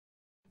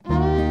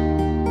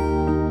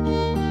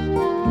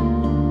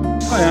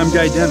Hi, I'm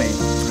Guy Denny,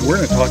 and we're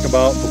going to talk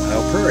about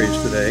Ohio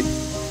prairies today.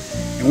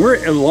 And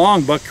we're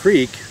along Buck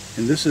Creek,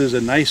 and this is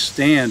a nice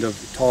stand of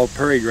tall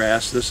prairie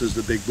grass. This is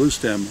the big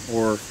bluestem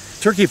or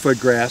turkeyfoot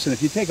grass, and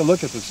if you take a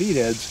look at the seed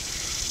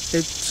heads,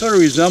 it sort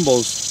of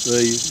resembles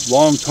the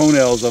long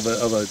toenails of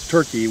a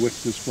turkey,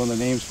 which is one of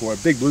the names for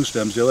it. Big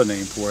bluestem's the other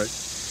name for it.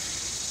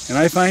 And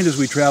I find as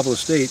we travel the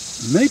state,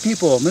 many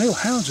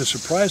Ohioans are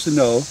surprised to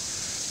know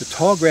the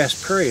tall grass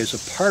prairie is a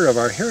part of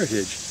our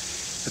heritage.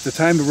 At the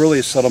time of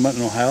earliest settlement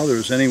in Ohio, there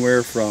was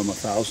anywhere from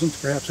 1,000 to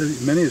perhaps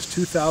as many as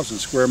 2,000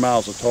 square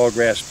miles of tall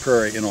grass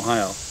prairie in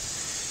Ohio.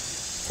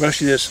 The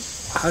question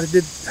is, how did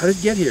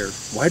it get here?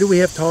 Why do we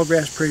have tall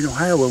grass prairie in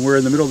Ohio when we're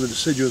in the middle of the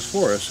deciduous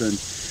forest? And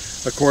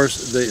of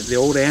course, the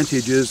old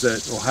adage is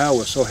that Ohio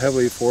was so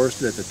heavily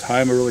forested at the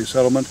time of early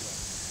settlement,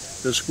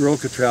 the squirrel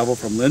could travel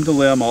from limb to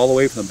limb all the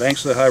way from the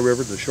banks of the Ohio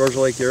River to the shores of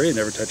the lake area and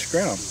never touch the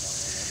ground.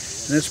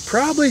 And it's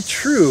probably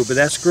true, but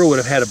that squirrel would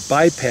have had to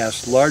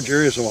bypass large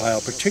areas of Ohio,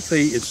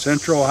 particularly in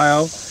central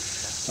Ohio,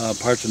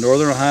 parts of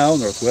northern Ohio,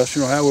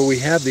 northwestern Ohio, where we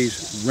have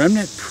these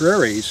remnant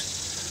prairies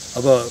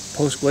of a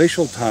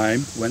post-glacial time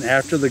when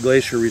after the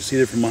glacier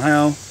receded from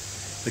Ohio,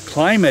 the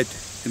climate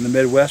in the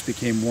Midwest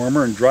became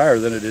warmer and drier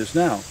than it is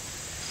now.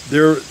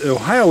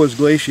 Ohio was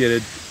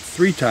glaciated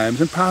 3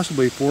 times and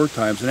possibly 4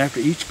 times, and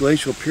after each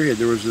glacial period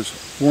there was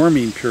this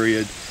warming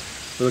period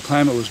where the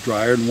climate was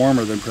drier and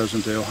warmer than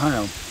present-day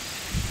Ohio.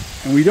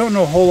 And we don't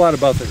know a whole lot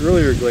about the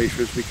earlier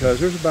glaciers because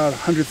there's about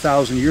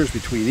 100,000 years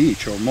between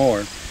each or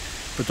more.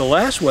 But the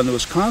last one, the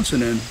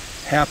Wisconsin one,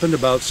 happened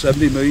about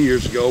 70 million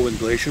years ago when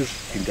glaciers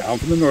came down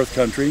from the North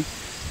Country,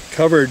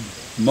 covered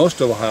most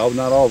of Ohio,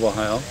 not all of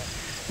Ohio.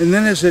 And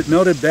then as it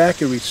melted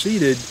back and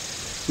receded,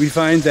 we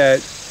find that,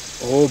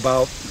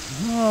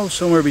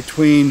 somewhere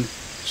between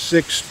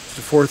 6,000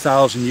 to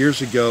 4,000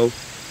 years ago,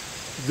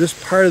 this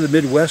part of the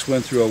Midwest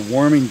went through a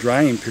warming,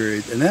 drying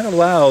period, and that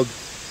allowed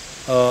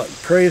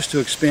prairies to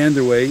expand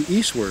their way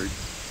eastward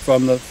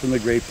from the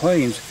Great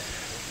Plains,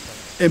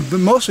 but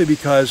mostly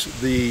because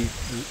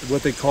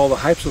what they call the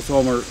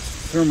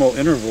hypsothermal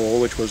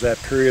interval, which was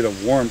that period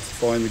of warmth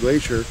following the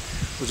glacier,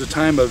 was a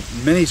time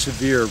of many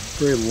severe,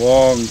 very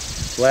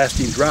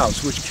long-lasting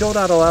droughts, which killed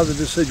out a lot of the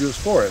deciduous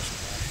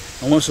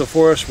forest. And once the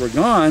forests were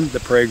gone, the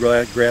prairie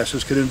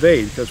grasses could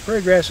invade, because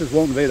prairie grasses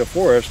won't invade a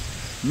forest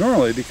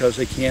normally because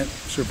they can't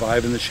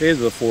survive in the shade of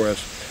the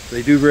forest.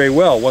 They do very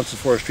well once the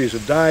forest trees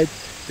have died.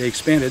 They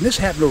expanded, and this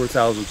happened over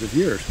thousands of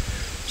years.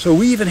 So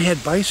we even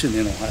had bison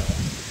in Ohio.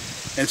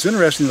 And it's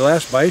interesting, the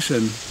last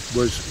bison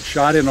was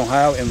shot in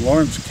Ohio in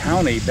Lawrence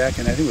County back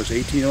in, I think it was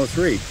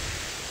 1803.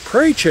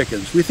 Prairie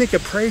chickens, we think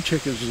of prairie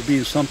chickens as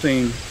being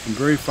something from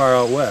very far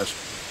out west.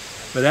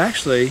 But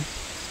actually,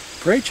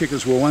 prairie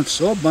chickens were once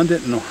so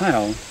abundant in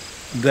Ohio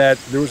that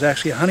there was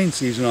actually a hunting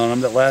season on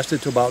them that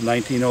lasted to about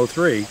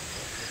 1903.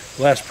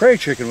 The last prairie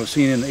chicken was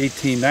seen in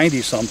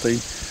 1890 something,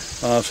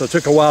 so it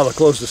took a while to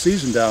close the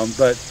season down.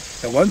 But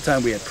at one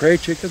time we had prairie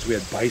chickens, we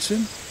had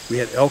bison, we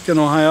had elk in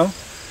Ohio.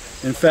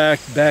 In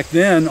fact, back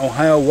then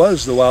Ohio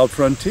was the wild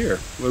frontier.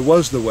 It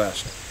was the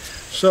West.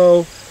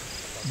 So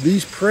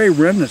these prairie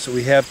remnants that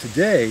we have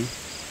today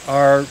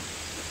are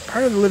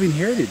part of the living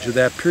heritage of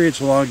that period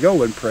so long ago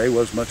when prairie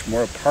was much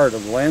more a part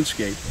of the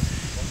landscape.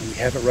 And we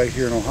have it right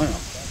here in Ohio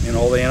and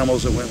all the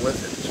animals that went with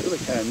it. It's really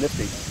kind of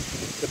nifty.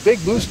 The big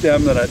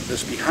bluestem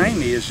that's behind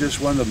me is just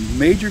one of the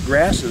major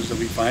grasses that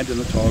we find in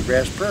the tall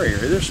grass prairie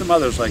area. There's some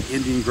others like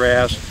Indian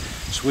grass,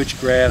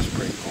 switchgrass,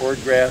 prairie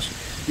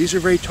cordgrass. These are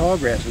very tall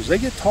grasses. They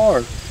get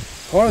taller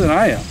than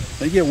I am.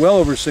 They get well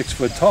over 6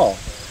 foot tall.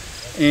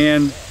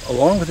 And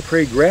along with the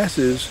prairie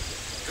grasses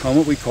come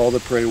what we call the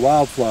prairie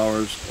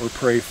wildflowers or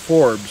prairie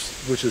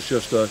forbs, which is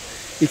just an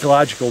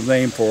ecological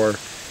name for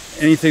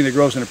anything that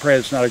grows in a prairie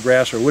that's not a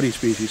grass or woody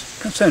species,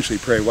 essentially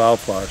prairie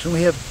wildflowers. And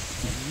we have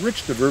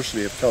rich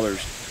diversity of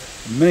colors,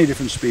 many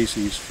different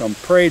species, from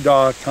prairie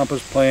dog,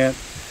 compass plant,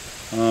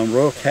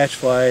 royal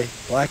catchfly,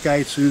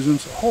 black-eyed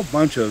Susans, a whole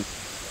bunch of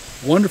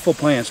wonderful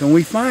plants. And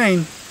we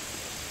find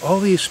all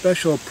these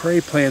special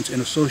prairie plants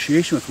in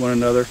association with one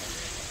another.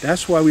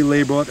 That's why we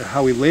label it, or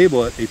how we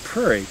label it, a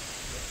prairie.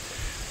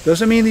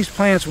 Doesn't mean these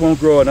plants won't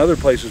grow in other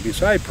places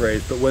beside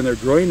prairies, but when they're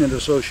growing in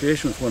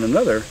association with one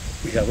another,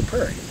 we have a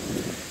prairie.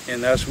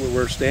 And that's what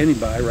we're standing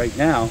by right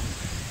now.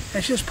 And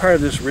it's just part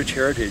of this rich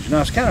heritage.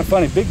 Now it's kind of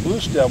funny, big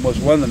bluestem was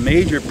one of the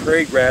major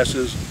prairie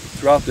grasses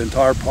throughout the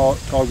entire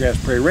tall grass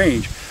prairie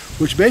range,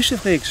 which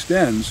basically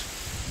extends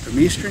from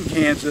eastern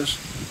Kansas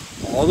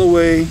all the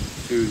way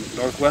to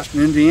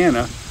northwestern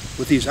Indiana,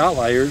 with these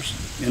outliers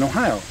in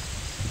Ohio.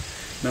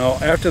 Now,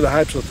 after the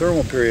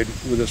hypsothermal period,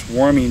 with this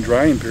warming,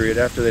 drying period,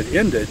 after that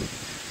ended,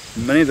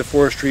 many of the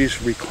forest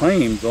trees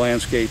reclaimed the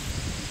landscape,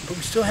 but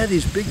we still had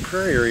these big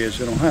prairie areas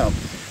in Ohio.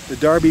 The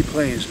Darby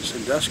Plains, the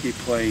Sandusky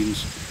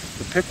Plains,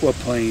 the Piqua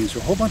Plains,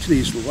 a whole bunch of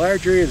these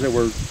large areas that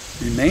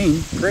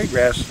remained prairie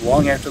grass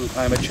long after the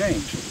climate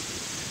changed.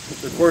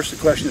 Of course, the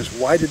question is,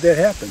 why did that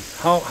happen?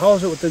 How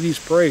is it that these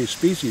prairie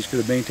species could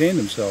have maintained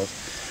themselves?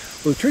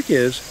 Well, the trick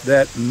is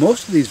that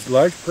most of these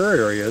large prairie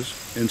areas,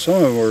 and some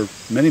of them were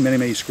many, many,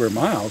 many square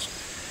miles,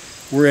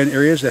 were in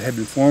areas that had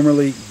been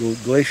formerly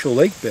glacial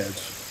lake beds.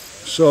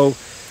 So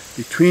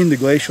between the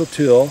glacial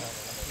till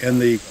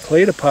and the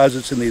clay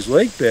deposits in these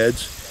lake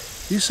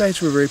beds, these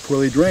sites were very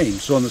poorly drained.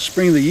 So in the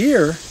spring of the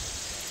year,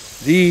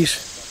 these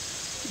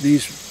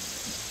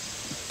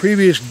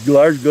previous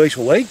large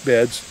glacial lake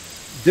beds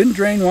didn't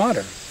drain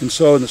water. And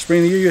so in the spring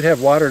of the year, you'd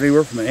have water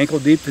anywhere from ankle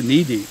deep to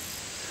knee deep.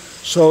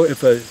 So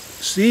if a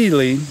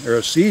seedling or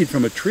a seed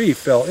from a tree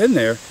fell in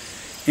there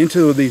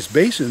into these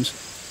basins,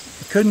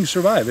 it couldn't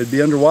survive. It'd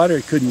be underwater,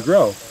 it couldn't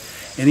grow.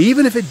 And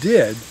even if it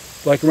did,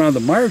 like around the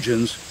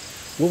margins,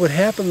 what would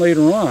happen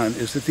later on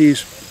is that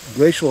these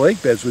glacial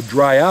lake beds would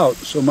dry out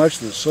so much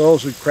that the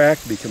soils would crack,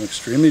 become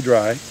extremely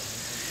dry,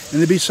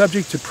 and they'd be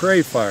subject to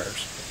prairie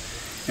fires.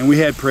 And we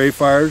had prairie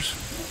fires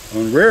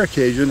on rare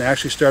occasion,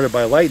 actually started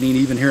by lightning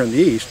even here in the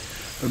east,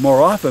 but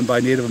more often by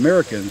Native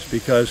Americans,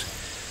 because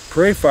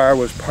prairie fire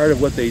was part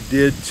of what they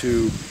did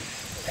to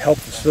help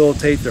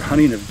facilitate their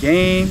hunting of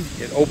game.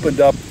 It opened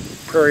up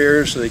prairie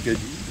areas so they could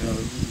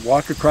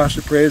walk across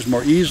the prairies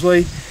more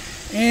easily.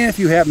 And if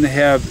you happen to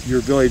have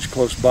your village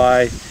close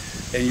by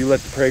and you let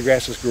the prairie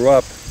grasses grow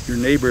up, your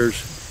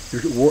neighbors,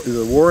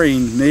 the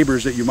warring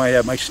neighbors that you might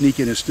have might sneak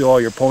in and steal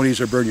all your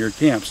ponies or burn your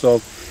camp.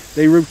 So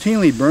they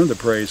routinely burn the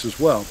prairies as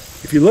well.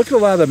 If you look at a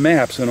lot of the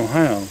maps in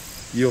Ohio,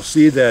 you'll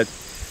see that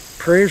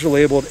prairies are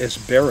labeled as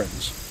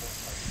barrens.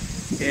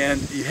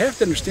 And you have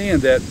to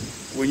understand that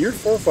when your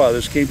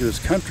forefathers came to this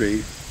country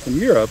from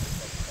Europe,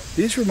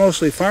 these were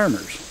mostly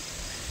farmers.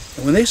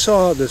 And when they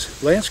saw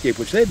this landscape,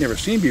 which they'd never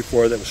seen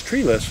before, that was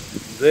treeless,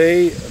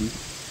 they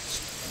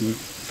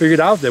figured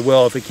out that,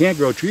 well, if it can't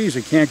grow trees,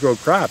 it can't grow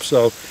crops.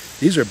 So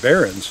these are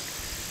barrens.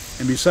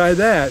 And beside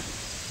that,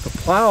 the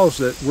plows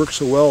that work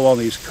so well along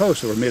the East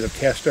Coast that were made of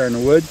cast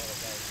iron wood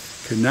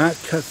could not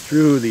cut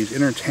through these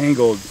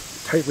intertangled,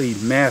 tightly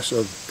mass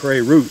of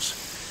prairie roots.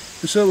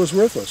 And so it was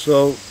worthless.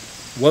 So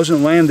it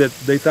wasn't land that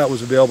they thought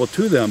was available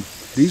to them.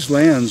 These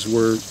lands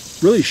were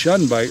really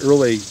shunned by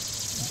early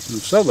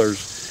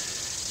settlers,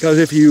 because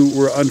if you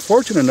were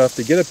unfortunate enough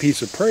to get a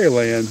piece of prairie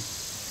land,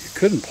 you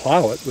couldn't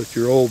plow it with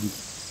your old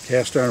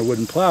cast iron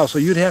wooden plow, so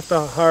you'd have to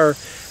hire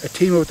a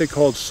team of what they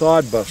called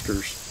sod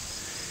busters.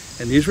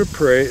 And these were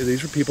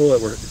people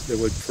that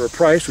would, for a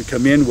price, would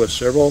come in with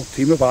several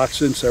team of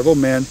oxen, several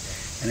men,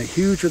 and a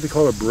huge, what they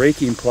call a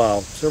breaking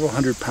plow, several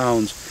hundred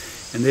pounds.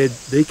 And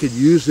they could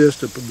use this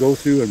to go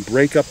through and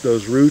break up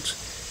those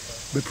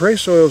roots. But prairie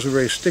soils are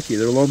very sticky,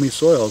 they're loamy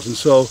soils. And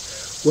so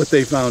what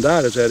they found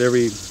out is that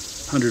every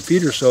 100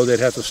 feet or so, they'd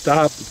have to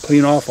stop,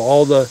 clean off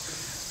all the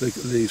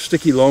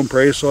sticky loam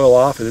prairie soil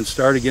off, and then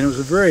start again. It was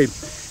a very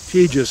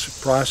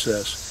tedious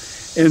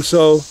process. And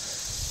so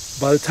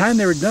by the time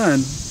they were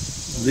done,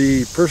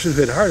 the person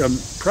who had hired them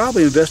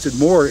probably invested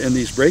more in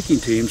these breaking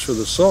teams for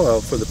the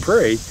soil, for the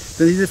prairie,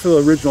 than he did for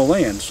the original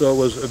land. So it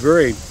was a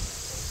very,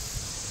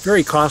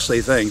 very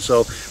costly thing.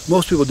 So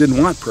most people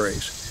didn't want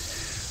prairies.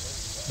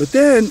 But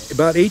then,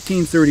 about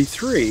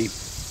 1833,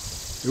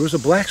 there was a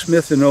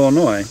blacksmith in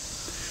Illinois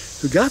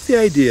who got the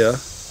idea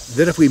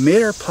that if we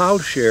made our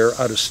plowshare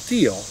out of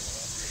steel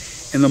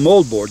and the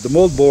mold board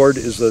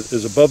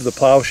is above the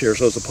plowshare,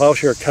 so as the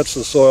plowshare cuts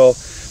the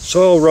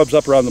soil rubs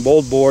up around the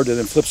mold board and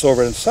then flips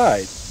over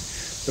inside.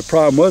 The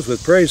problem was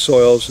with prairie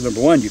soils,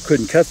 number one, you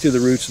couldn't cut through the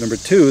roots, number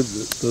two,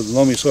 the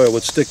loamy soil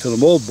would stick to the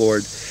mold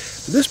board.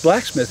 But this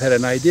blacksmith had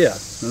an idea.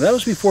 Now that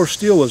was before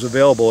steel was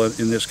available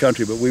in this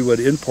country, but we would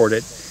import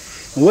it.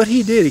 And what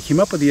he did, he came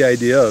up with the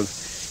idea of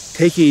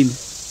taking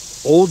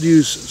old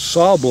used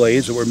saw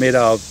blades that were made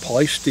out of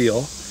polished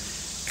steel,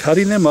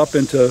 cutting them up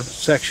into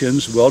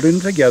sections, welding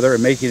them together,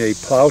 and making a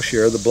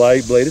plowshare, the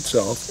blade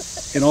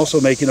itself, and also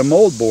making a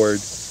mold board,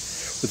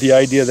 with the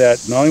idea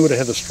that not only would it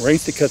have the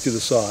strength to cut through the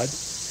sod,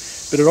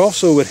 but it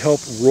also would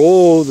help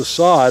roll the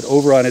sod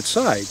over on its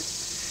side.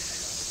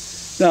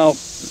 Now,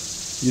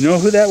 you know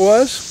who that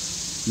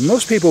was?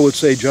 Most people would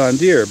say John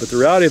Deere, but the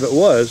reality of it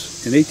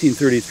was, in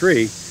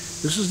 1833,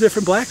 this is a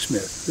different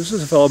blacksmith. This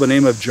is a fellow by the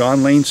name of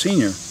John Lane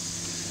Sr.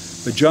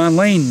 But John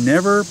Lane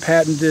never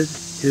patented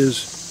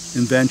his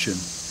invention.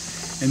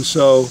 And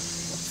so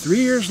 3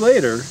 years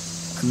later,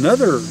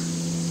 another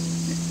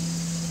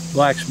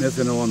blacksmith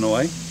in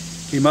Illinois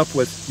came up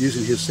with,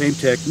 using his same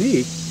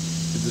technique,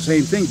 did the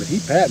same thing, but he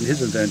patented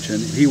his invention,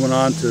 and he went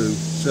on to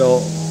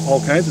sell all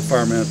kinds of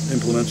farm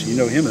implements. You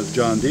know him as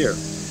John Deere.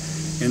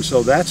 And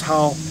so that's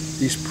how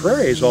these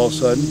prairies all of a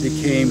sudden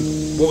became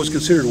what was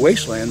considered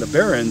wasteland, the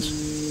barrens,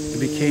 and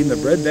became the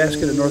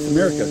breadbasket of North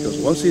America, because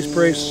once these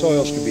prairie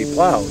soils could be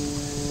plowed,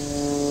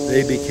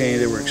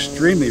 they were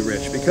extremely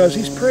rich, because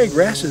these prairie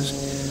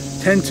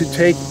grasses tend to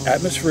take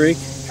atmospheric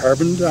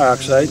carbon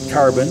dioxide,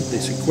 they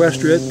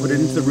sequester it, put it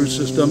into the root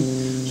system.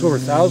 So over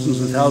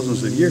thousands and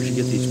thousands of years, you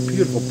get these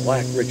beautiful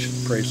black, rich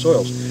prairie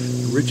soils,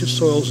 the richest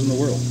soils in the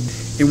world.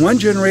 In one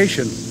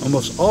generation,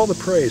 almost all the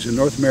prairies in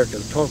North America,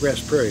 the tall grass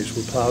prairies,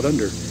 were plowed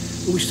under.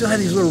 But we still had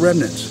these little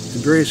remnants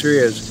in various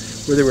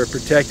areas where they were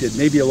protected,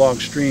 maybe along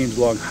streams,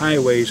 along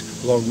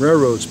highways, along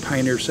railroads,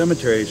 pioneer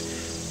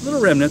cemeteries.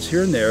 Little remnants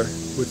here and there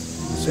with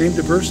the same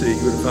diversity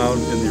you would have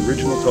found in the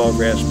original tall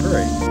grass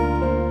prairie.